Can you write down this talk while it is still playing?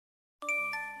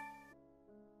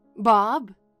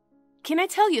Bob, can I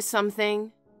tell you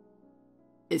something?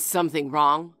 Is something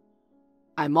wrong?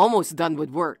 I'm almost done with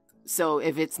work, so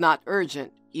if it's not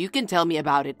urgent, you can tell me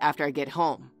about it after I get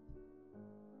home.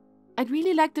 I'd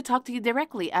really like to talk to you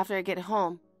directly after I get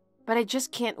home, but I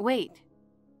just can't wait.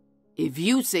 If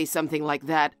you say something like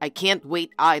that, I can't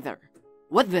wait either.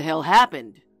 What the hell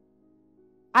happened?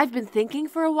 I've been thinking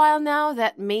for a while now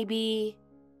that maybe...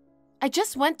 I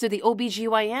just went to the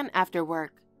OBGYN after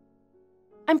work.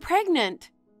 I'm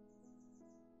pregnant.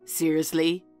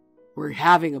 Seriously? We're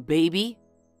having a baby?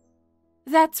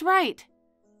 That's right.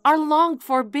 Our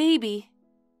longed-for baby.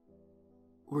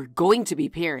 We're going to be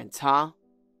parents, huh?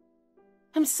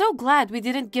 I'm so glad we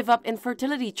didn't give up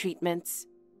infertility treatments.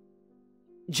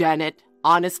 Janet,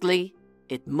 honestly,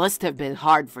 it must have been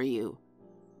hard for you.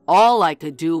 All I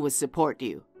could do was support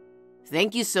you.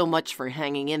 Thank you so much for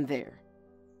hanging in there.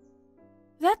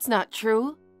 That's not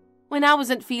true. When I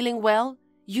wasn't feeling well,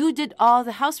 you did all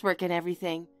the housework and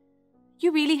everything.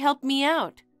 You really helped me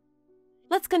out.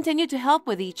 Let's continue to help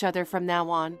with each other from now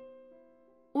on.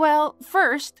 Well,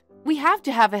 first, we have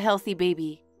to have a healthy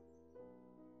baby.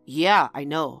 Yeah, I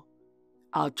know.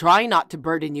 I'll try not to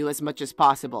burden you as much as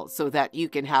possible so that you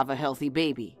can have a healthy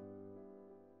baby.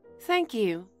 Thank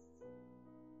you.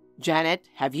 Janet,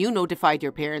 have you notified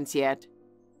your parents yet?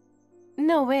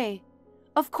 No way.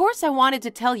 Of course I wanted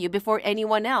to tell you before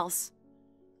anyone else.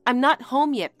 I'm not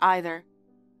home yet either.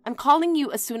 I'm calling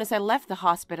you as soon as I left the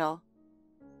hospital.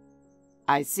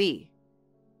 I see.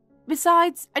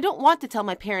 Besides, I don't want to tell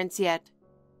my parents yet.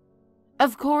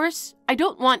 Of course, I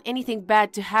don't want anything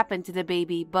bad to happen to the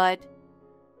baby, but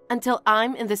until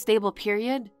I'm in the stable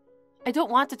period, I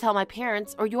don't want to tell my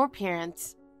parents or your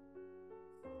parents.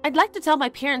 I'd like to tell my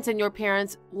parents and your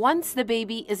parents once the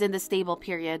baby is in the stable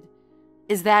period.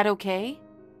 Is that okay?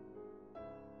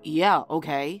 Yeah,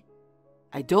 okay.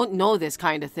 I don't know this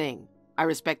kind of thing. I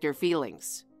respect your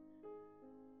feelings.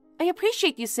 I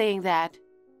appreciate you saying that.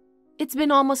 It's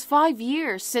been almost 5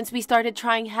 years since we started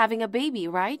trying having a baby,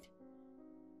 right?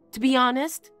 To be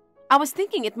honest, I was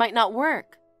thinking it might not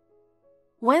work.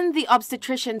 When the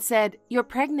obstetrician said, "You're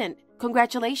pregnant,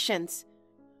 congratulations,"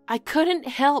 I couldn't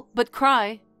help but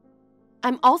cry.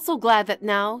 I'm also glad that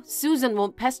now Susan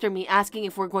won't pester me asking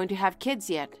if we're going to have kids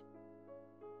yet.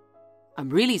 I'm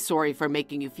really sorry for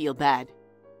making you feel bad.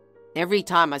 Every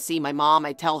time I see my mom,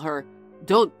 I tell her,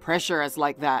 don't pressure us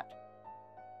like that.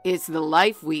 It's the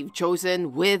life we've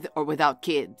chosen with or without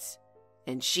kids.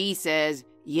 And she says,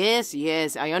 yes,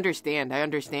 I understand.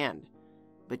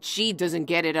 But she doesn't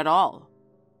get it at all.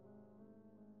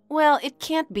 Well, it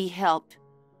can't be helped.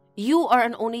 You are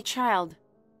an only child.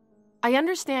 I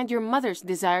understand your mother's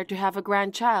desire to have a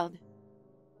grandchild.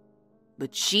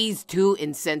 But she's too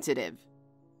insensitive.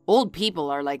 Old people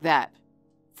are like that.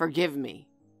 Forgive me.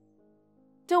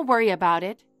 Don't worry about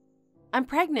it. I'm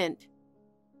pregnant.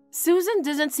 Susan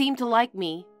doesn't seem to like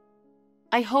me.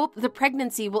 I hope the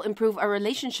pregnancy will improve our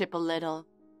relationship a little.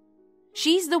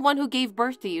 She's the one who gave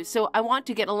birth to you, so I want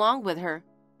to get along with her.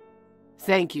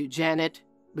 Thank you, Janet.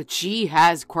 But she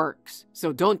has quirks,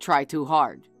 so don't try too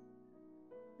hard.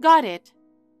 Got it.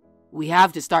 We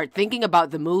have to start thinking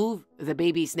about the move, the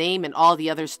baby's name, and all the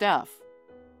other stuff.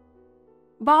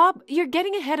 Bob, you're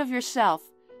getting ahead of yourself,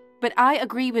 but I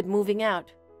agree with moving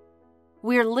out.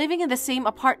 We're living in the same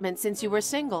apartment since you were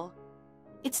single.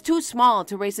 It's too small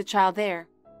to raise a child there.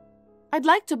 I'd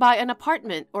like to buy an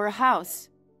apartment or a house.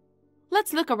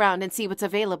 Let's look around and see what's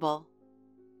available.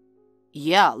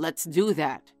 Yeah, let's do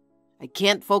that. I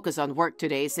can't focus on work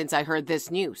today since I heard this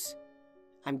news.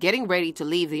 I'm getting ready to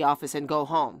leave the office and go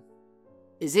home.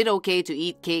 Is it okay to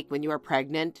eat cake when you are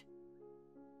pregnant?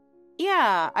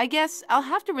 Yeah, I guess I'll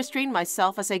have to restrain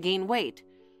myself as I gain weight.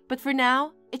 But for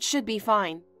now, it should be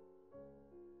fine.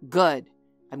 Good.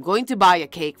 I'm going to buy a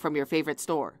cake from your favorite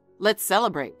store. Let's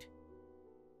celebrate.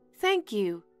 Thank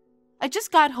you. I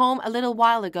just got home a little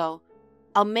while ago.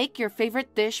 I'll make your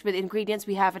favorite dish with ingredients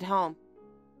we have at home.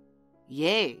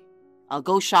 Yay. I'll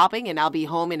go shopping and I'll be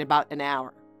home in about an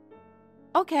hour.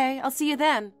 Okay, I'll see you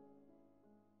then.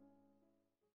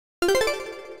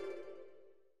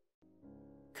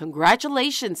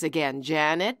 Congratulations again,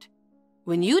 Janet.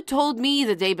 When you told me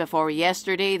the day before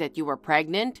yesterday that you were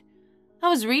pregnant, I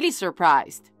was really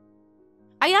surprised.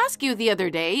 I asked you the other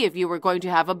day if you were going to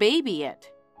have a baby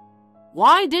yet.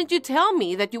 Why didn't you tell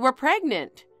me that you were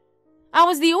pregnant? I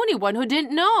was the only one who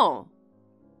didn't know.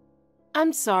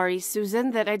 I'm sorry,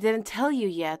 Susan, that I didn't tell you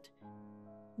yet.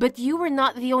 But you were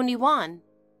not the only one.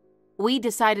 We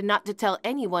decided not to tell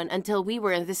anyone until we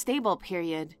were in the stable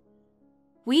period.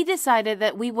 We decided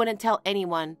that we wouldn't tell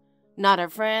anyone, not our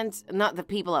friends, not the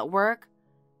people at work.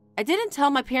 I didn't tell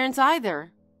my parents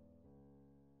either.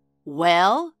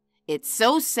 Well, it's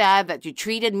so sad that you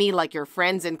treated me like your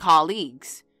friends and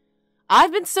colleagues.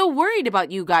 I've been so worried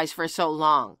about you guys for so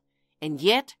long, and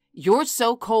yet you're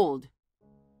so cold.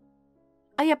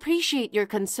 I appreciate your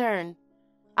concern.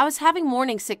 I was having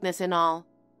morning sickness and all.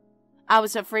 I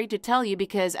was afraid to tell you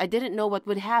because I didn't know what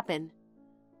would happen.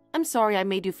 I'm sorry I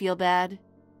made you feel bad.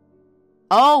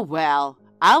 Oh, well,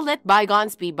 I'll let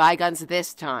bygones be bygones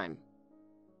this time.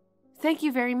 Thank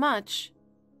you very much.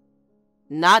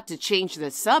 Not to change the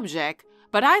subject,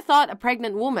 but I thought a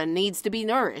pregnant woman needs to be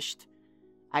nourished.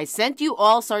 I sent you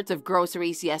all sorts of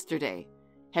groceries yesterday.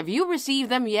 Have you received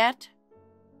them yet?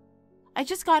 I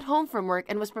just got home from work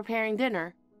and was preparing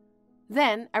dinner.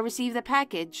 Then I received the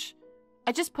package.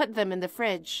 I just put them in the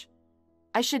fridge.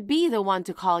 I should be the one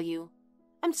to call you.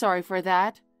 I'm sorry for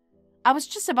that. I was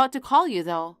just about to call you,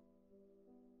 though.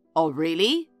 Oh,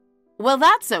 really? Well,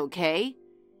 that's okay.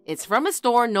 It's from a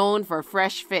store known for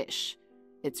fresh fish.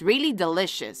 It's really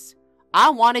delicious.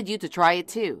 I wanted you to try it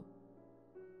too.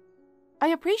 I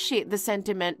appreciate the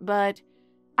sentiment, but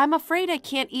I'm afraid I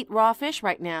can't eat raw fish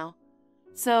right now.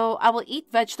 So I will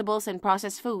eat vegetables and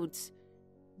processed foods.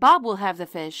 Bob will have the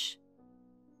fish.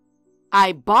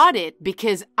 I bought it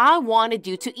because I wanted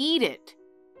you to eat it.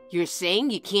 You're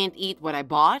saying you can't eat what I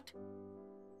bought?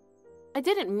 I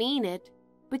didn't mean it,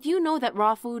 but you know that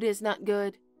raw food is not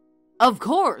good. Of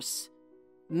course.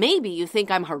 Maybe you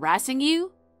think I'm harassing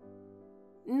you?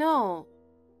 No.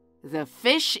 The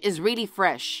fish is really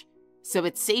fresh, so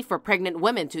it's safe for pregnant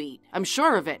women to eat. I'm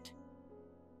sure of it.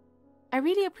 I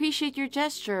really appreciate your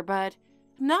gesture, but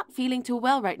I'm not feeling too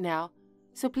well right now,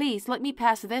 so please let me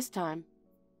pass this time.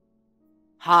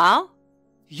 Huh?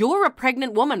 You're a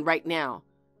pregnant woman right now.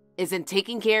 Isn't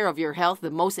taking care of your health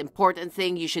the most important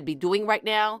thing you should be doing right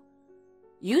now?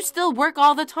 You still work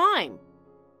all the time.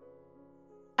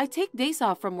 I take days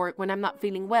off from work when I'm not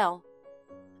feeling well.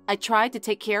 I try to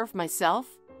take care of myself,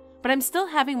 but I'm still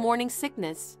having morning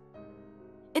sickness.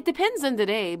 It depends on the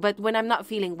day, but when I'm not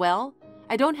feeling well,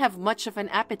 I don't have much of an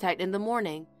appetite in the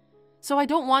morning, so I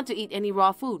don't want to eat any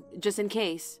raw food, just in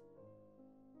case.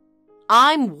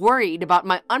 I'm worried about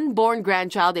my unborn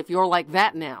grandchild if you're like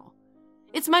that now.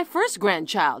 It's my first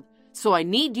grandchild, so I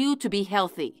need you to be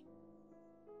healthy.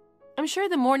 I'm sure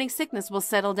the morning sickness will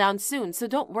settle down soon, so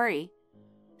don't worry.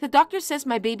 The doctor says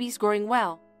my baby's growing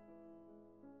well.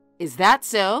 Is that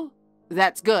so?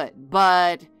 That's good,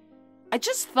 but I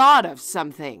just thought of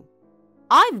something.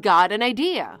 I've got an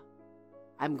idea.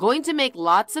 I'm going to make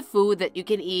lots of food that you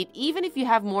can eat even if you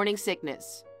have morning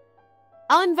sickness.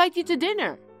 I'll invite you to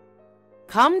dinner.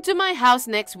 Come to my house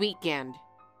next weekend.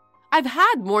 I've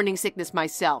had morning sickness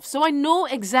myself, so I know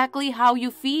exactly how you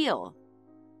feel.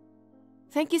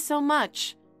 Thank you so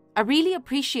much. I really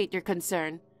appreciate your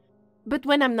concern. But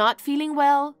when I'm not feeling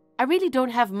well, I really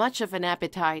don't have much of an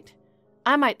appetite.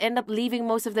 I might end up leaving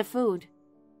most of the food.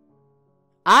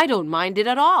 I don't mind it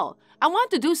at all. I want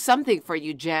to do something for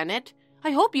you, Janet.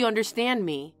 I hope you understand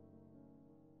me.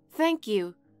 Thank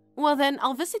you. Well then,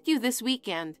 I'll visit you this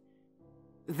weekend.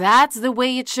 That's the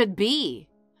way it should be.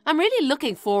 I'm really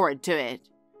looking forward to it.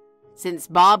 Since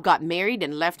Bob got married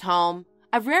and left home,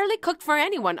 I've rarely cooked for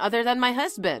anyone other than my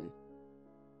husband.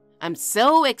 I'm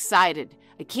so excited.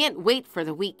 I can't wait for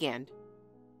the weekend.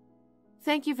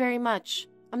 Thank you very much.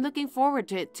 I'm looking forward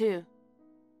to it too.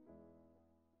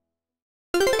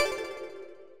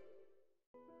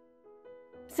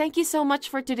 Thank you so much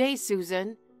for today,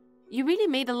 Susan. You really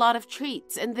made a lot of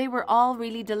treats and they were all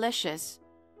really delicious.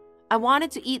 I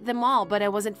wanted to eat them all, but I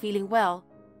wasn't feeling well.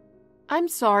 I'm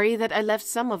sorry that I left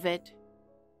some of it.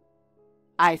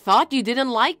 I thought you didn't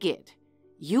like it.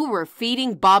 You were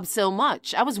feeding Bob so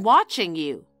much. I was watching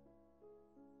you.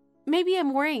 Maybe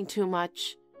I'm worrying too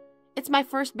much. It's my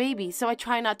first baby, so I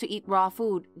try not to eat raw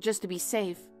food, just to be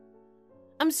safe.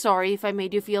 I'm sorry if I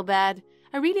made you feel bad.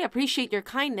 I really appreciate your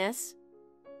kindness.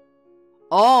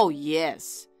 Oh,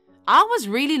 yes. I was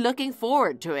really looking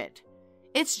forward to it.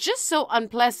 It's just so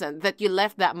unpleasant that you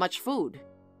left that much food.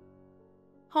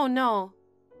 Oh, no.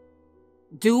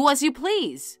 Do as you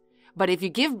please. But if you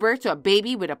give birth to a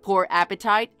baby with a poor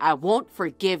appetite, I won't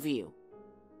forgive you.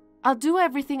 I'll do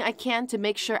everything I can to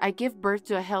make sure I give birth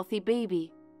to a healthy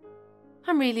baby.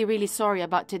 I'm really, really sorry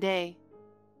about today.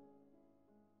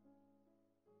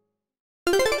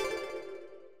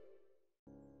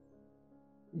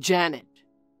 Janet,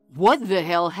 what the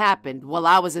hell happened while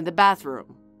I was in the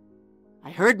bathroom?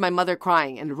 I heard my mother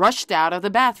crying and rushed out of the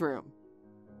bathroom.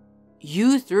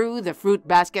 You threw the fruit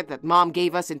basket that Mom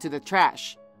gave us into the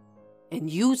trash. And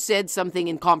you said something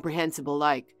incomprehensible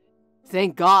like,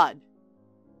 "Thank God."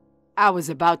 I was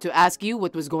about to ask you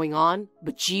what was going on,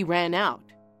 but she ran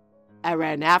out. I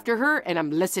ran after her and I'm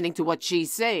listening to what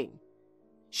she's saying.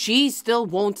 She still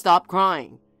won't stop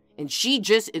crying, and she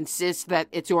just insists that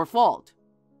it's your fault.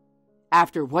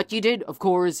 After what you did, of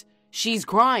course, she's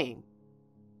crying.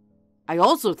 I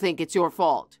also think it's your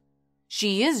fault.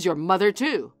 She is your mother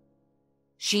too.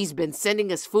 She's been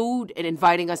sending us food and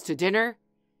inviting us to dinner.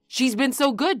 She's been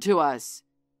so good to us.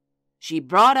 She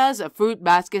brought us a fruit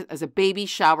basket as a baby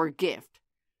shower gift.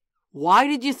 Why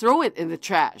did you throw it in the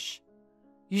trash?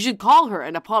 You should call her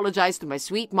and apologize to my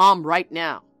sweet mom right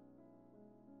now.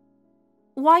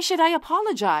 Why should I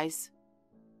apologize?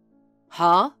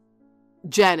 Huh?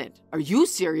 Janet, are you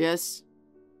serious?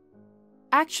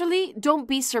 Actually, don't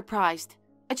be surprised.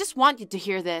 I just want you to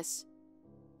hear this.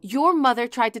 Your mother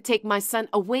tried to take my son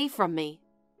away from me.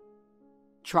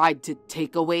 Tried to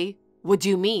take away? What do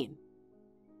you mean?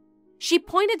 She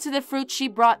pointed to the fruit she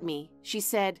brought me. She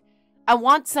said, "I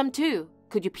want some too.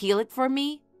 Could you peel it for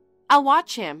me? I'll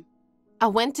watch him." I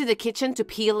went to the kitchen to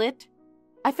peel it.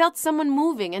 I felt someone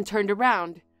moving and turned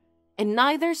around, and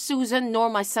neither Susan nor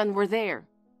my son were there.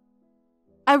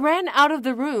 I ran out of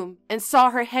the room and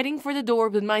saw her heading for the door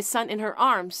with my son in her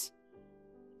arms.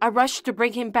 I rushed to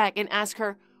bring him back and ask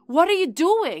her, "What are you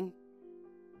doing?"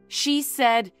 She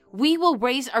said, "We will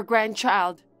raise our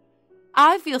grandchild.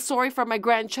 I feel sorry for my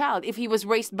grandchild if he was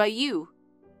raised by you.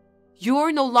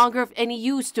 You're no longer of any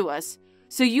use to us,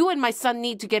 so you and my son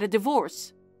need to get a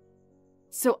divorce."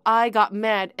 So I got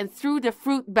mad and threw the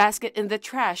fruit basket in the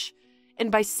trash,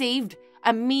 and by saved,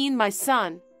 I mean my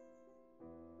son.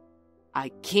 I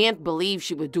can't believe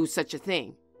she would do such a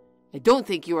thing. I don't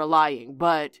think you are lying,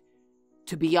 but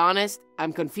to be honest,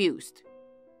 I'm confused.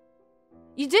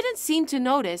 You didn't seem to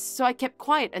notice, so I kept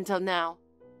quiet until now.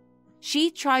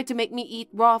 She tried to make me eat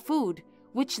raw food,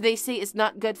 which they say is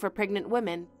not good for pregnant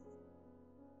women.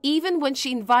 Even when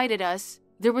she invited us,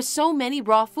 there were so many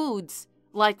raw foods,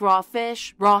 like raw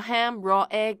fish, raw ham, raw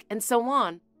egg, and so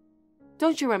on.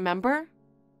 Don't you remember?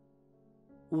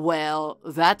 Well,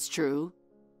 that's true.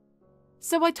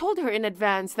 So I told her in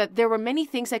advance that there were many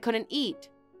things I couldn't eat.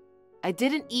 I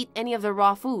didn't eat any of the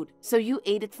raw food, so you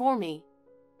ate it for me.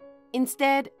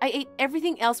 Instead, I ate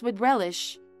everything else with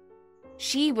relish.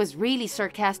 She was really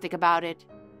sarcastic about it.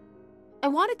 I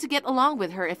wanted to get along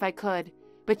with her if I could,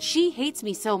 but she hates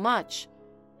me so much.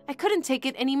 I couldn't take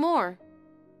it anymore.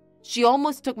 She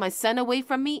almost took my son away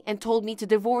from me and told me to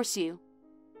divorce you.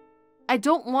 I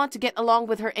don't want to get along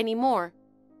with her anymore.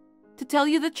 To tell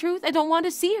you the truth, I don't want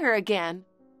to see her again.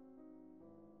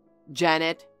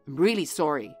 Janet, I'm really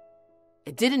sorry.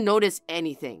 I didn't notice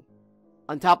anything.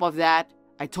 On top of that,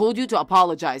 I told you to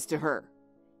apologize to her.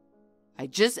 I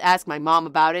just asked my mom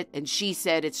about it and she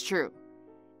said it's true.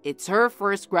 It's her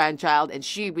first grandchild and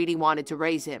she really wanted to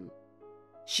raise him.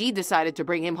 She decided to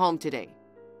bring him home today.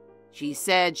 She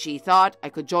said she thought I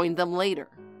could join them later.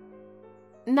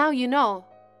 Now you know.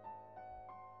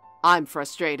 I'm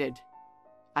frustrated.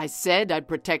 I said I'd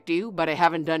protect you, but I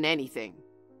haven't done anything.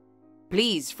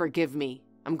 Please forgive me.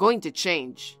 I'm going to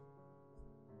change.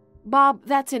 Bob,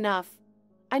 that's enough.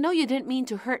 I know you didn't mean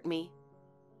to hurt me.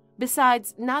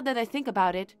 Besides, now that I think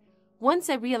about it, once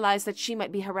I realized that she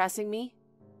might be harassing me,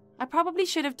 I probably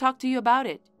should have talked to you about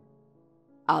it.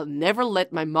 I'll never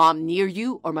let my mom near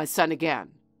you or my son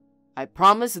again. I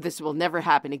promise this will never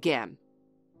happen again.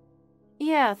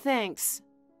 Yeah, thanks.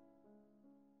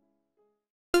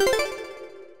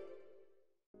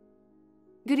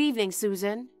 Good evening,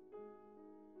 Susan.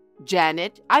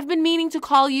 Janet, I've been meaning to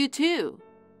call you too.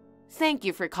 Thank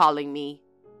you for calling me.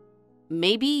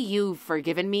 Maybe you've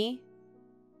forgiven me?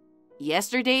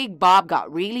 Yesterday, Bob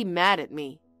got really mad at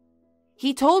me.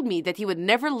 He told me that he would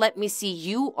never let me see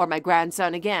you or my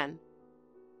grandson again.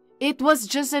 It was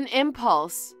just an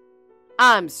impulse.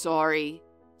 I'm sorry.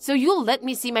 So you'll let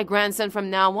me see my grandson from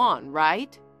now on,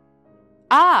 right?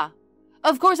 Ah,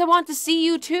 of course I want to see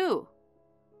you too.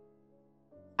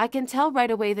 I can tell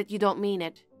right away that you don't mean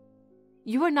it.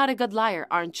 You are not a good liar,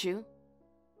 aren't you?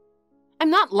 I'm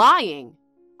not lying.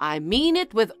 I mean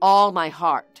it with all my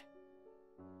heart.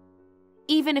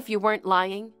 Even if you weren't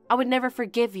lying, I would never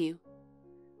forgive you.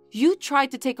 You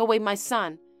tried to take away my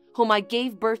son, whom I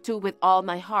gave birth to with all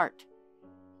my heart.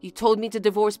 You told me to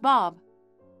divorce Bob.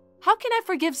 How can I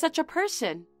forgive such a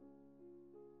person?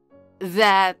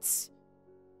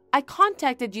 I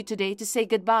contacted you today to say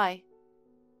goodbye.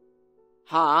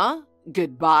 Huh?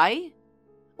 Goodbye?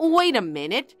 Wait a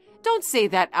minute. Don't say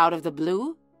that out of the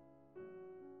blue.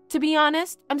 To be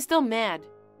honest, I'm still mad.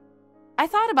 I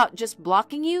thought about just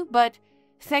blocking you, but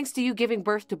thanks to you giving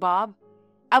birth to Bob,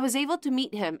 I was able to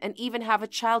meet him and even have a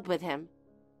child with him.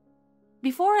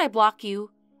 Before I block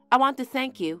you, I want to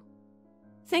thank you.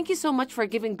 Thank you so much for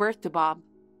giving birth to Bob.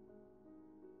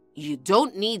 You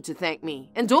don't need to thank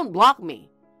me, and don't block me.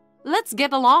 Let's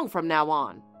get along from now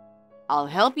on. I'll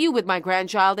help you with my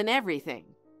grandchild and everything.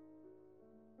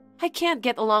 I can't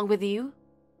get along with you.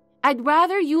 I'd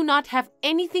rather you not have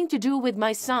anything to do with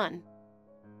my son.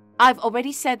 I've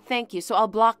already said thank you, so I'll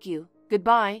block you.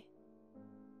 Goodbye.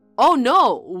 Oh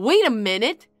no, wait a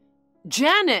minute.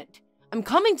 Janet, I'm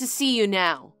coming to see you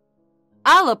now.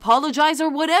 I'll apologize or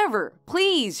whatever.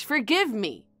 Please forgive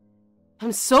me.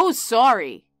 I'm so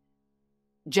sorry.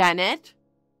 Janet?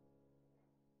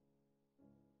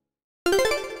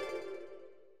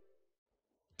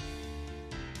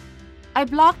 I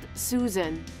blocked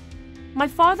Susan. My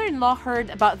father-in-law heard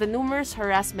about the numerous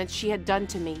harassments she had done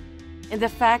to me and the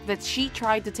fact that she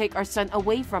tried to take our son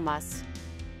away from us.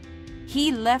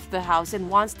 He left the house and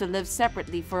wants to live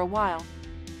separately for a while.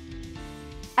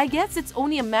 I guess it's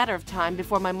only a matter of time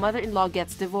before my mother-in-law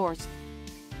gets divorced.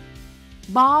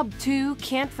 Bob, too,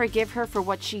 can't forgive her for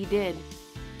what she did.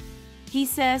 He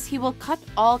says he will cut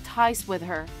all ties with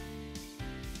her.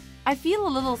 I feel a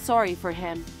little sorry for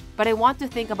him, but I want to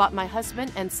think about my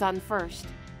husband and son first.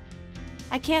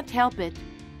 I can't help it.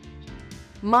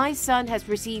 My son has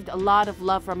received a lot of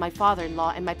love from my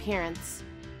father-in-law and my parents.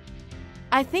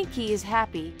 I think he is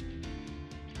happy.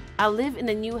 I live in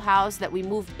a new house that we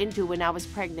moved into when I was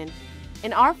pregnant,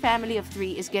 and our family of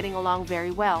 3 is getting along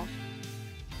very well.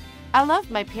 I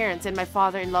love my parents and my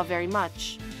father-in-law very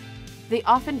much. They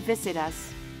often visit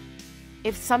us.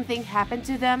 If something happened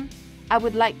to them, I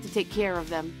would like to take care of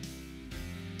them.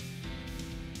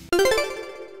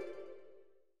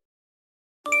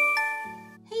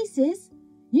 Hey sis,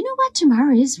 you know what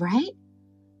tomorrow is, right?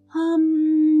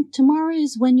 Tomorrow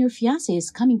is when your fiancé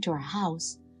is coming to our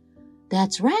house.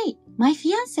 That's right, my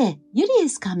fiancé, Yuri,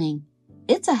 is coming.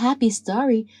 It's a happy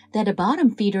story that a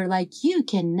bottom feeder like you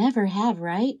can never have,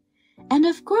 right? And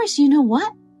of course, you know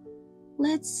what?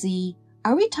 Let's see,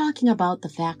 are we talking about the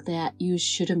fact that you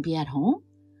shouldn't be at home?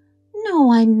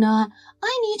 No, I'm not.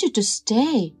 I need you to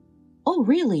stay. Oh,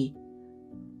 really?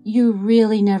 You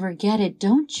really never get it,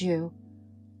 don't you?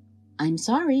 I'm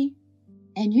sorry.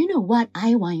 And you know what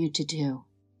I want you to do?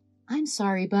 I'm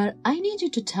sorry, but I need you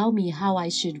to tell me how I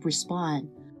should respond.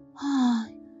 Ah,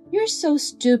 you're so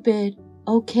stupid,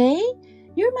 okay?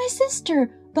 You're my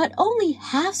sister, but only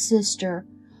half-sister.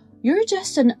 You're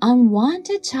just an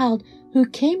unwanted child who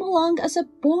came along as a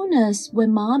bonus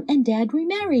when Mom and Dad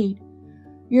remarried.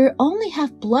 You're only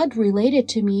half-blood related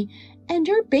to me, and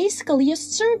you're basically a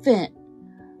servant.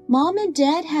 Mom and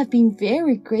Dad have been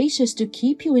very gracious to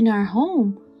keep you in our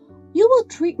home. You will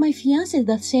treat my fiancé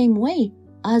the same way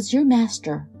as your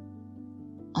master.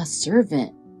 A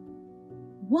servant?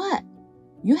 What?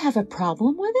 You have a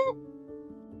problem with it?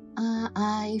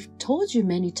 I've told you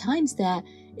many times that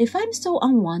if I'm so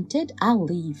unwanted, I'll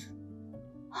leave.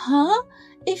 Huh?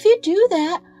 If you do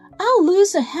that, I'll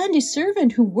lose a handy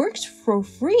servant who works for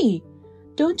free.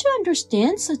 Don't you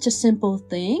understand such a simple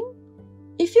thing?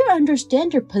 If you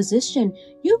understand your position,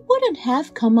 you wouldn't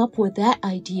have come up with that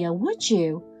idea, would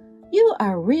you? You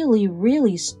are really,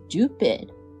 really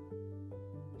stupid.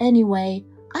 Anyway,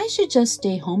 I should just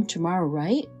stay home tomorrow,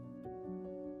 right?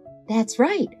 That's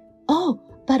right. Oh,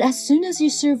 but as soon as you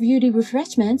serve Yuri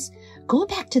refreshments, go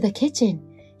back to the kitchen.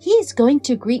 He is going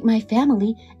to greet my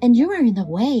family and you are in the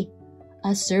way.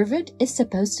 A servant is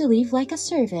supposed to leave like a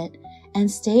servant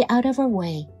and stay out of our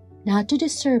way, not to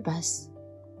disturb us.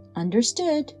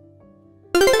 Understood.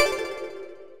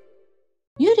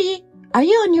 Yuri, are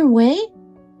you on your way?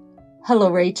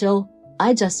 Hello, Rachel.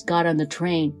 I just got on the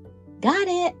train. Got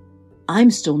it.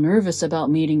 I'm still nervous about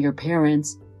meeting your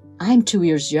parents. I'm 2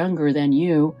 years younger than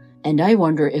you, and I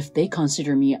wonder if they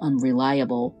consider me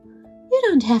unreliable. You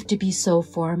don't have to be so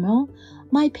formal.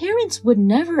 My parents would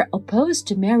never oppose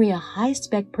to marry a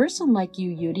high-spec person like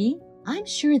you, Yuri. I'm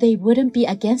sure they wouldn't be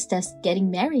against us getting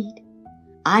married.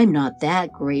 I'm not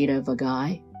that great of a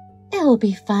guy. It'll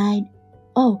be fine.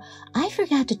 Oh, I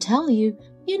forgot to tell you,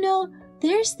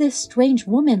 there's this strange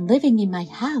woman living in my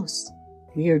house.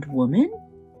 Weird woman?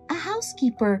 A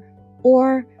housekeeper,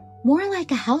 or more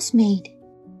like a housemaid.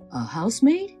 A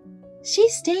housemaid?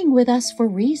 She's staying with us for a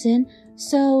reason,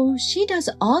 so she does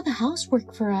all the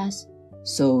housework for us.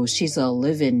 So she's a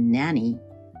live-in nanny?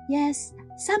 Yes,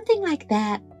 something like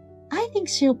that. I think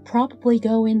she'll probably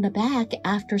go in the back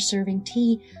after serving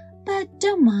tea, but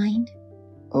don't mind.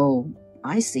 Oh,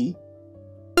 I see.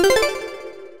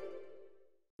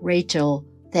 Rachel,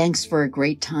 thanks for a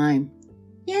great time.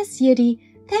 Yes, Yuri,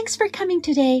 thanks for coming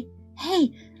today.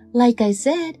 Hey, like I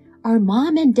said, our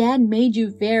mom and dad made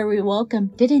you very welcome,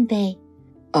 didn't they?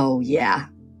 Oh, yeah.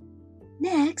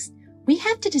 Next, we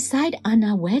have to decide on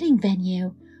a wedding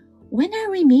venue. When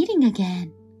are we meeting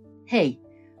again? Hey,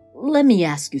 let me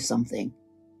ask you something.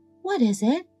 What is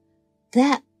it?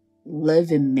 That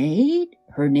live-in maid?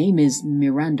 Her name is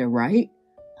Miranda, right?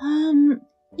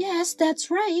 Yes,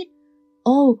 that's right.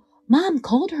 Oh, Mom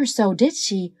called her so, did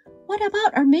she? What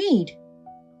about our maid?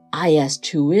 I asked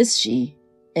who is she,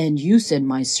 and you said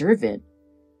my servant.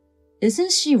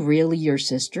 Isn't she really your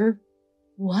sister?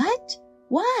 What?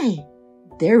 Why?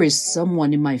 There is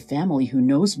someone in my family who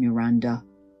knows Miranda.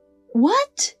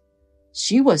 What?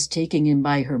 She was taken in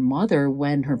by her mother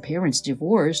when her parents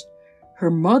divorced. Her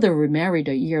mother remarried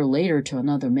a year later to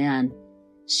another man.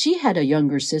 She had a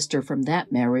younger sister from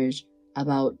that marriage,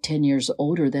 about 10 years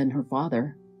older than her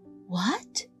father.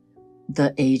 What?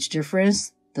 The age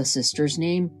difference, the sister's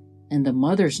name, and the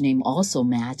mother's name also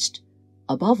matched.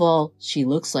 Above all, she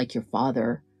looks like your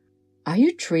father. Are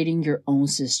you treating your own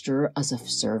sister as a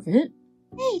servant?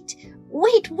 Wait,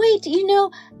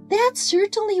 that's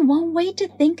certainly one way to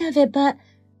think of it, but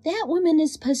that woman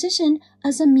is positioned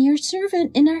as a mere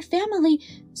servant in our family,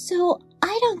 so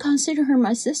I don't consider her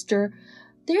my sister.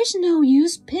 There's no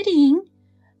use pitying.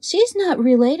 She's not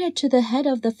related to the head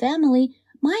of the family,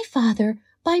 my father,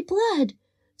 by blood,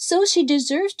 so she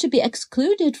deserves to be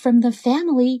excluded from the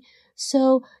family,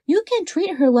 so you can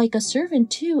treat her like a servant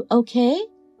too, okay?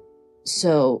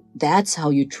 So that's how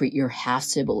you treat your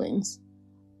half-siblings?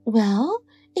 Well,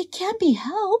 it can't be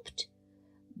helped.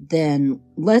 Then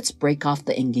let's break off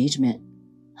the engagement.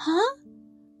 Huh?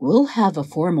 We'll have a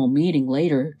formal meeting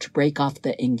later to break off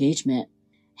the engagement.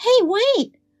 Hey,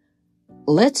 wait!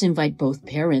 Let's invite both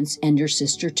parents and your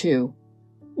sister too.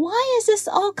 Why is this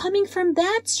all coming from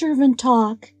that servant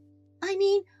talk? I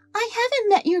mean, I haven't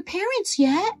met your parents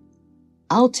yet.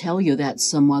 I'll tell you that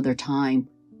some other time.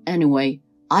 Anyway,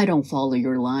 I don't follow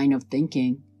your line of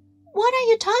thinking. What are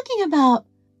you talking about?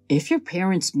 If your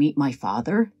parents meet my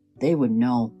father, they would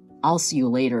know. I'll see you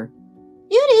later.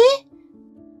 Yuri!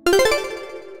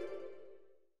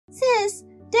 Sis,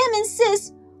 damn it,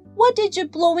 sis, what did you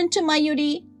blow into my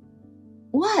Yuri?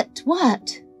 What?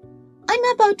 I'm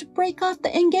about to break off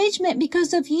the engagement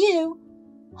because of you.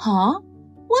 Huh?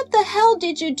 What the hell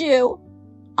did you do?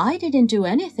 I didn't do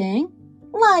anything.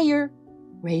 Liar.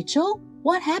 Rachel,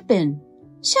 what happened?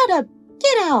 Shut up.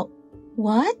 Get out.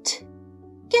 What?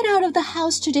 Get out of the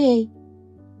house today.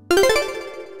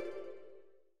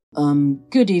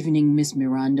 Good evening, Miss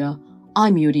Miranda.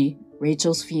 I'm Yuri,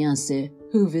 Rachel's fiancé,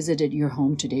 who visited your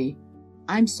home today.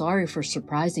 I'm sorry for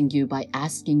surprising you by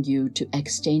asking you to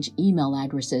exchange email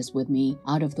addresses with me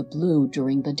out of the blue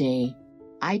during the day.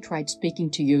 I tried speaking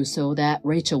to you so that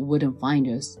Rachel wouldn't find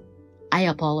us. I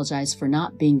apologize for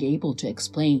not being able to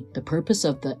explain the purpose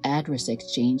of the address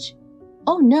exchange.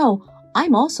 Oh no,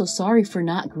 I'm also sorry for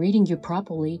not greeting you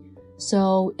properly.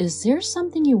 So, is there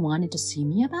something you wanted to see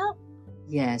me about?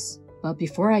 Yes, but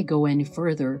before I go any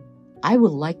further, I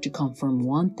would like to confirm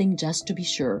one thing just to be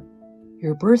sure.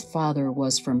 Your birth father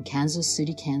was from Kansas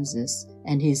City, Kansas,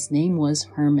 and his name was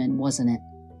Herman, wasn't it?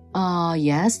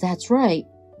 Yes, that's right.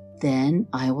 Then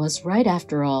I was right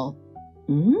after all.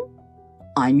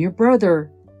 I'm your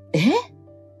brother. Eh?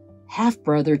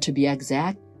 Half-brother to be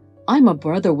exact. I'm a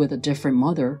brother with a different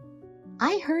mother.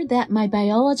 I heard that my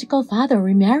biological father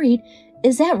remarried.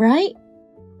 Is that right?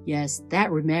 Yes,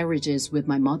 that remarriage is with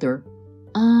my mother.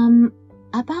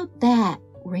 About that,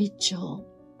 Rachel.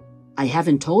 I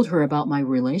haven't told her about my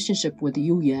relationship with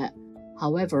you yet.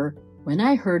 However, when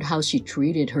I heard how she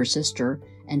treated her sister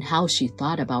and how she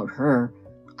thought about her,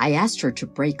 I asked her to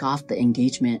break off the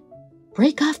engagement.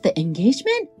 Break off the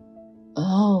engagement?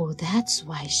 Oh, that's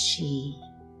why she...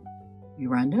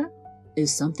 Miranda,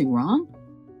 is something wrong?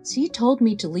 She told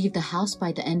me to leave the house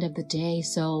by the end of the day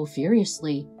so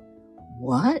furiously.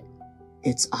 What?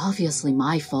 It's obviously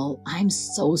my fault. I'm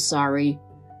so sorry.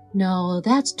 No,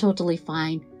 that's totally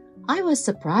fine. I was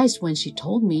surprised when she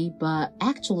told me, but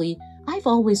actually, I've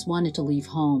always wanted to leave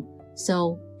home,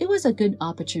 so it was a good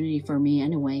opportunity for me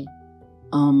anyway.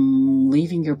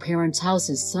 Leaving your parents' house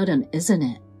is sudden, isn't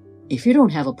it? If you don't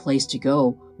have a place to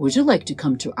go, would you like to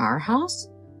come to our house?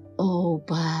 Oh,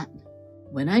 but...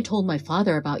 When I told my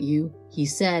father about you, he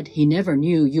said he never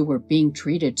knew you were being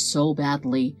treated so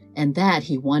badly and that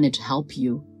he wanted to help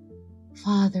you.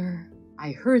 Father...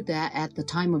 I heard that at the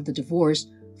time of the divorce,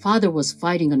 Father was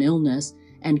fighting an illness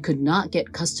and could not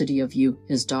get custody of you,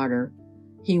 his daughter.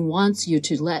 He wants you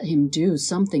to let him do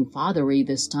something fatherly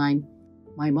this time.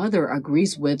 My mother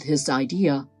agrees with his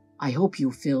idea. I hope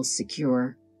you feel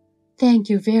secure. Thank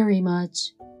you very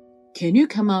much. Can you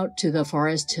come out to the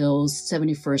Forest Hills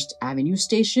 71st Avenue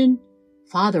station?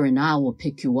 Father and I will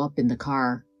pick you up in the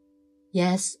car.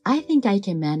 Yes, I think I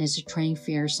can manage a train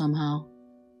fare somehow.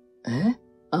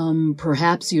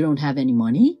 Perhaps you don't have any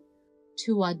money?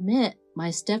 To admit,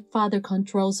 my stepfather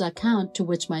controls the account to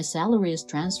which my salary is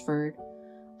transferred.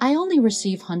 I only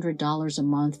receive $100 a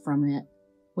month from it.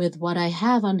 With what I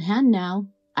have on hand now,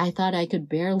 I thought I could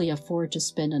barely afford to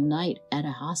spend a night at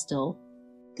a hostel.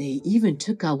 They even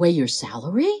took away your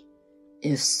salary?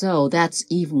 If so, that's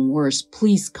even worse.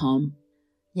 Please come.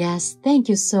 Yes, thank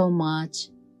you so much.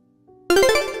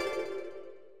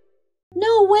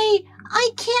 No way! I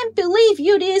can't believe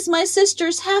Yuri is my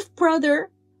sister's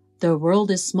half-brother. The world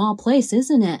is a small place,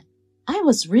 isn't it? I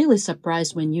was really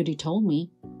surprised when Yuri told me.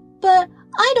 But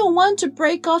I don't want to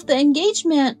break off the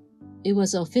engagement. It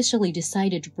was officially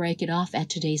decided to break it off at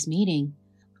today's meeting.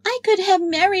 I could have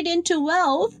married into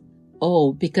wealth.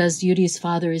 Oh, because Yuri's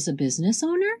father is a business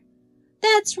owner?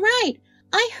 That's right.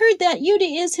 I heard that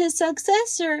Yuri is his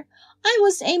successor. I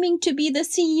was aiming to be the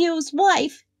CEO's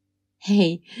wife.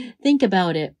 Hey, think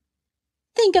about it.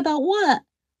 Think about what?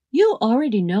 You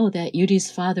already know that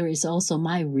Yuri's father is also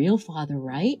my real father,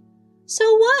 right?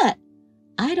 So what?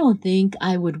 I don't think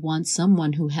I would want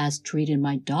someone who has treated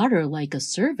my daughter like a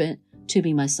servant to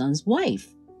be my son's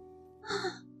wife.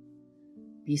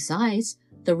 Besides,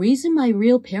 the reason my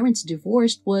real parents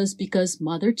divorced was because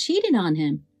mother cheated on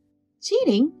him.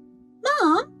 Cheating?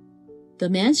 Mom? The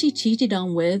man she cheated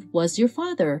on with was your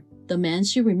father, the man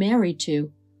she remarried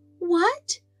to.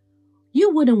 What? You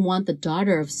wouldn't want the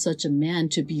daughter of such a man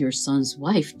to be your son's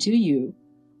wife, do you?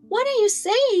 What are you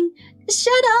saying?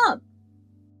 Shut up!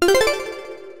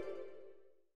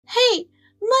 Hey,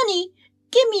 money!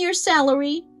 Give me your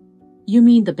salary. You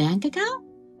mean the bank account?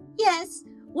 Yes.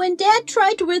 When Dad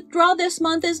tried to withdraw this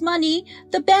month's money,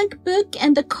 the bank book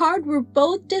and the card were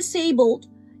both disabled.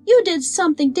 You did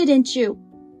something, didn't you?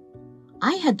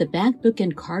 I had the bank book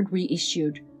and card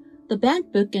reissued. The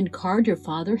bank book and card your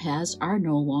father has are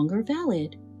no longer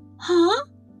valid. Huh?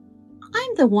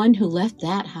 I'm the one who left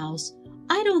that house.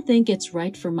 I don't think it's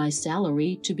right for my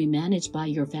salary to be managed by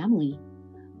your family.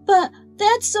 But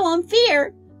that's so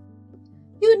unfair.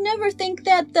 You'd never think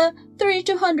that the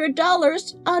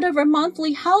 $3,200 out of a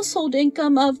monthly household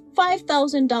income of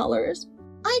 $5,000.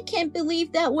 I can't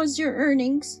believe that was your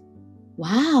earnings.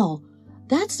 Wow,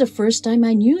 that's the first time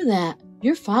I knew that.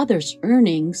 Your father's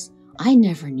earnings. I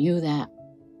never knew that.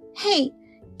 Hey,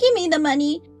 give me the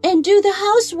money and do the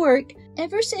housework.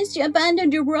 Ever since you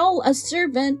abandoned your role as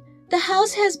servant, the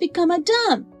house has become a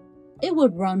dump. It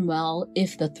would run well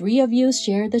if the three of you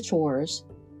shared the chores.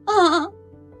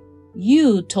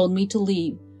 You told me to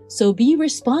leave, so be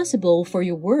responsible for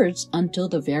your words until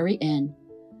the very end.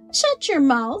 Shut your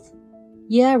mouth.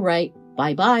 Yeah, right.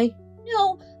 Bye-bye.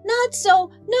 No, not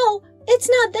so. No, it's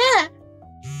not that.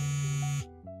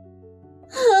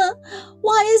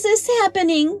 Why is this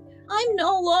happening? I'm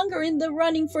no longer in the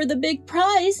running for the big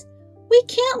prize. We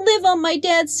can't live on my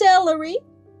dad's salary.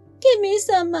 Give me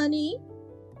some money.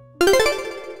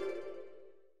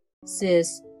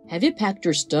 Sis, have you packed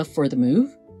your stuff for the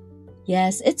move?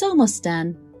 Yes, it's almost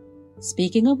done.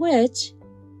 Speaking of which,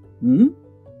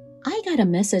 I got a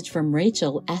message from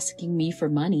Rachel asking me for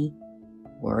money.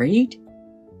 Worried?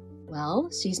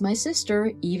 Well, she's my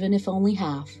sister, even if only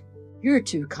half. You're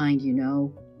too kind, you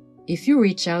know. If you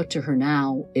reach out to her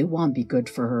now, it won't be good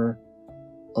for her.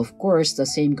 Of course, the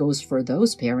same goes for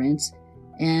those parents,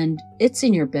 and it's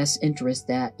in your best interest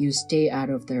that you stay out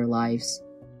of their lives.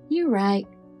 You're right.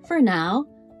 For now,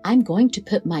 I'm going to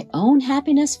put my own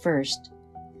happiness first.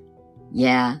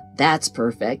 Yeah, that's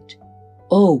perfect.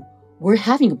 Oh, we're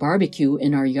having a barbecue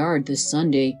in our yard this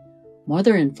Sunday.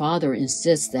 Mother and Father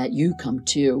insist that you come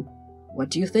too. What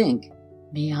do you think?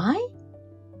 May I?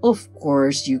 Of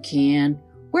course you can.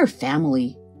 We're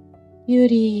family.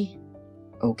 Yuri.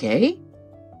 Okay.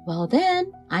 Well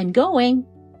then, I'm going.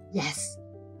 Yes.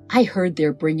 I heard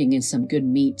they're bringing in some good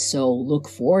meat, so look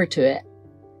forward to it.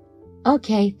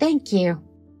 Okay, thank you.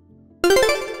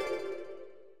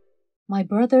 My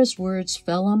brother's words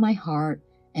fell on my heart,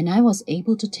 and I was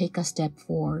able to take a step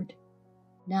forward.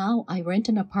 Now I rent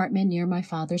an apartment near my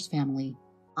father's family.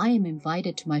 I am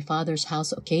invited to my father's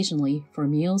house occasionally for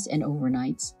meals and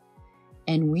overnights,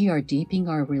 and we are deepening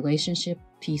our relationship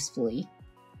peacefully.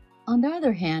 On the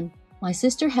other hand, my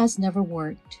sister has never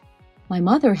worked. My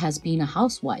mother has been a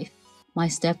housewife. My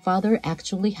stepfather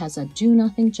actually has a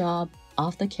do-nothing job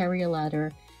off the career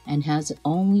ladder and has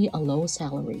only a low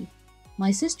salary.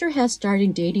 My sister has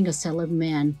started dating a celeb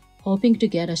man, hoping to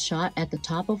get a shot at the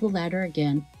top of the ladder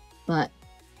again, but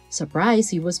surprise,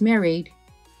 he was married.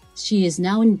 She is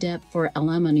now in debt for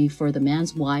alimony for the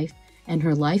man's wife, and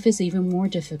her life is even more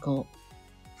difficult.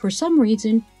 For some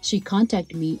reason, she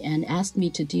contacted me and asked me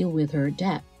to deal with her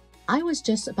debt. I was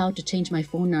just about to change my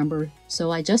phone number,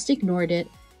 so I just ignored it,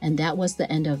 and that was the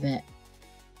end of it.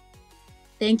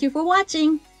 Thank you for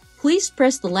watching. Please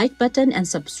press the like button and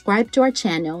subscribe to our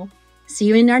channel. See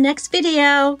you in our next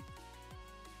video.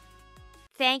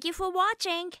 Thank you for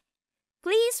watching.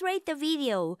 Please rate the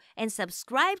video and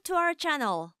subscribe to our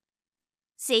channel.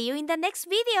 See you in the next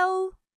video.